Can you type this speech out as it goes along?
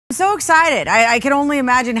So excited. I can only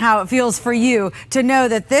imagine how it feels for you to know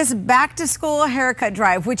that this back to school haircut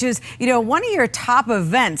drive, which is, one of your top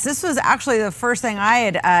events. This was actually the first thing I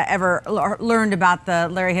had ever learned about the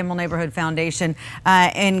Larry Himmel Neighborhood Foundation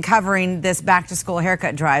in covering this back to school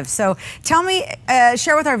haircut drive. So tell me,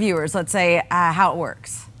 share with our viewers, let's say, how it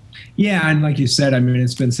works. Yeah, and like you said, I mean,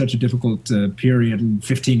 it's been such a difficult period,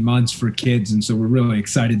 15 months for kids, and so we're really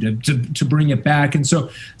excited to bring it back. And so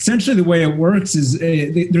essentially the way it works is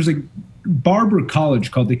there's a barber college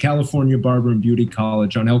called the California Barber Beauty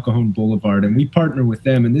College on El Cajon Boulevard, and we partner with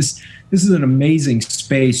them. And this is an amazing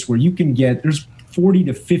space where you can there's 40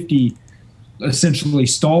 to 50 essentially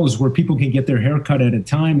stalls where people can get their hair cut at a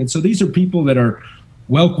time. And so these are people that are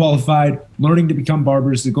well qualified, learning to become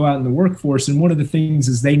barbers, to go out in the workforce. And one of the things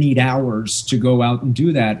is they need hours to go out and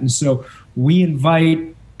do that. And so we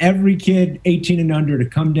invite every kid 18 and under to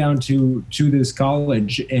come down to this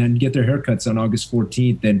college and get their haircuts on August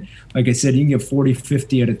 14th. And like I said, you can get 40,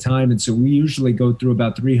 50 at a time. And so we usually go through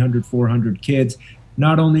about 300, 400 kids.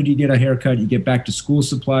 Not only do you get a haircut, you get back to school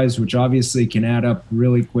supplies, which obviously can add up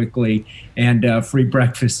really quickly, and free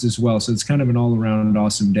breakfast as well. So it's kind of an all-around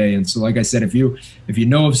awesome day. And so, like I said, if you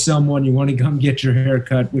know of someone, you want to come get your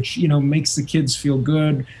haircut, which makes the kids feel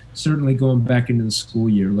good, certainly going back into the school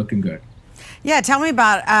year looking good. Yeah, tell me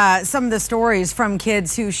about some of the stories from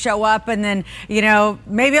kids who show up and then,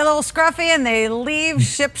 maybe a little scruffy and they leave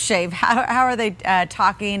ship-shape. How are they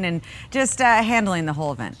talking and just handling the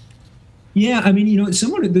whole event? Yeah, I mean,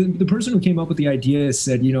 the person who came up with the idea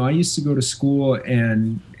said, I used to go to school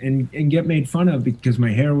and get made fun of because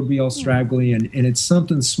my hair would be all straggly, and it's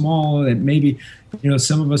something small that maybe,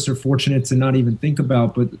 some of us are fortunate to not even think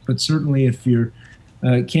about, but certainly if you're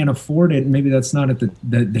can't afford it, maybe that's not at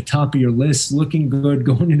the top of your list. Looking good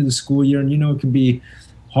going into the school year, and it can be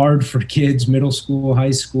hard for kids, middle school,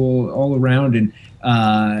 high school, all around. And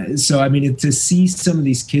so, I mean, to see some of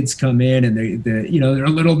these kids come in and they're a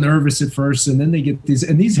little nervous at first, and then they get these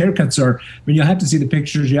haircuts are, I mean, you'll have to see the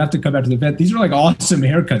pictures. You have to come out to the event. These are like awesome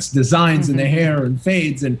haircuts, designs in the hair and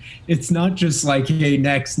fades. And it's not just like, hey,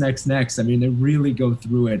 next. I mean, they really go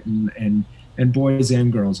through it, and boys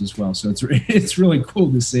and girls as well. So it's really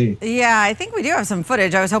cool to see. Yeah, I think we do have some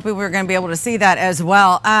footage. I was hoping we were going to be able to see that as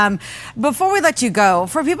well. Before we let you go,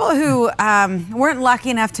 for people who weren't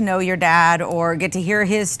lucky enough to know your dad or get to hear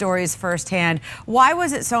his stories firsthand, why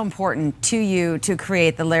was it so important to you to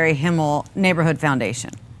create the Larry Himmel Neighborhood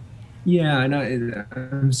Foundation? Yeah, and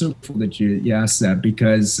I'm so grateful that you asked that,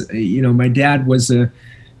 because my dad was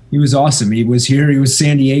he was awesome. He was here. He was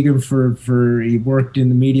San Diego he worked in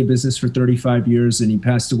the media business for 35 years, and he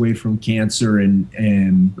passed away from cancer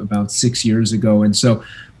and about 6 years ago. And so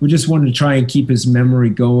we just wanted to try and keep his memory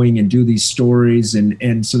going and do these stories.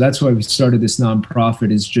 And so that's why we started this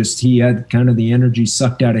nonprofit, is just he had kind of the energy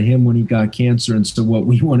sucked out of him when he got cancer. And so what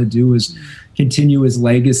we want to do is continue his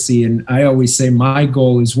legacy. And I always say my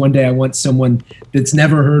goal is one day I want someone that's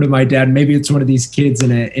never heard of my dad, maybe it's one of these kids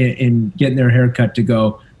in getting their haircut, to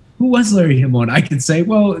go, who was Larry Himmel? And I could say,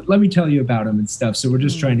 well, let me tell you about him and stuff. So we're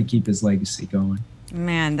just trying to keep his legacy going.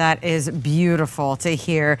 Man, that is beautiful to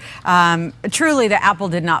hear. Truly, the apple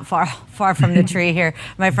did not fall far from the tree here,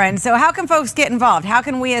 my friend. So how can folks get involved? How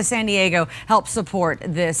can we as San Diego help support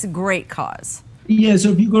this great cause? Yeah, so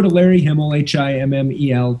if you go to LarryHimmel,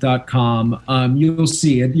 HIMMEL.com, you'll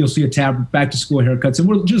see it. You'll see a tab, back to school haircuts. And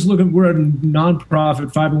we're just looking, we're a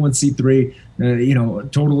nonprofit, 501c3,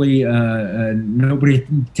 totally, nobody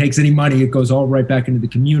takes any money. It goes all right back into the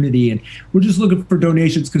community. And we're just looking for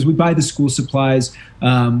donations because we buy the school supplies.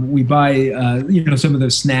 We buy, some of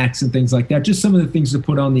the snacks and things like that, just some of the things to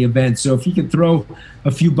put on the event. So if you could throw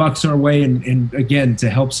a few bucks our way and again, to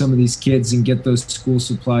help some of these kids and get those school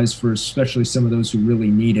supplies for especially some of those who really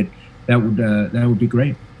need it, that would be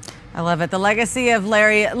great. I love it. The legacy of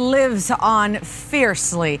Larry lives on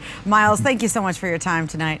fiercely. Miles, thank you so much for your time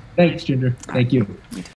tonight. Thanks, Ginger. Thank you.